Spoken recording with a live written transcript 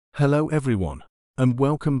Hello everyone, and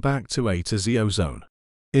welcome back to A to Z Ozone.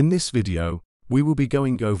 In this video, we will be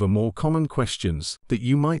going over more common questions that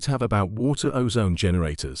you might have about water ozone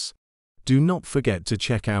generators. Do not forget to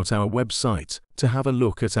check out our website to have a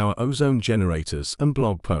look at our ozone generators and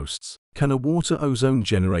blog posts. Can a water ozone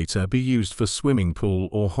generator be used for swimming pool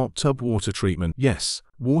or hot tub water treatment? Yes,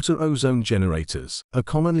 water ozone generators are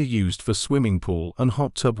commonly used for swimming pool and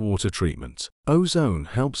hot tub water treatment. Ozone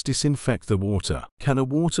helps disinfect the water. Can a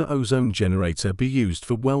water ozone generator be used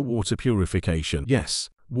for well water purification? Yes.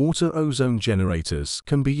 Water ozone generators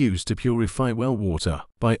can be used to purify well water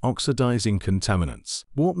by oxidizing contaminants.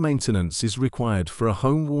 What maintenance is required for a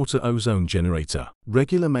home water ozone generator?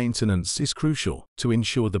 Regular maintenance is crucial to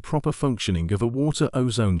ensure the proper functioning of a water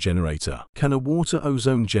ozone generator. Can a water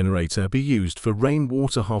ozone generator be used for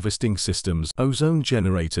rainwater harvesting systems? Ozone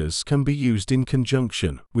generators can be used in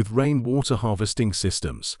conjunction with rainwater harvesting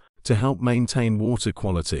systems to help maintain water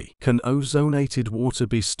quality. Can ozonated water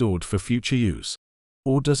be stored for future use?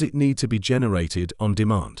 Or does it need to be generated on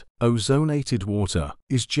demand? Ozonated water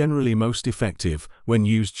is generally most effective when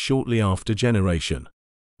used shortly after generation,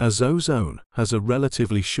 as ozone has a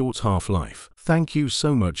relatively short half-life. Thank you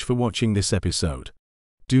so much for watching this episode.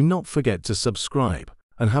 Do not forget to subscribe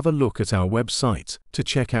and have a look at our website to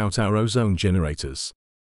check out our ozone generators.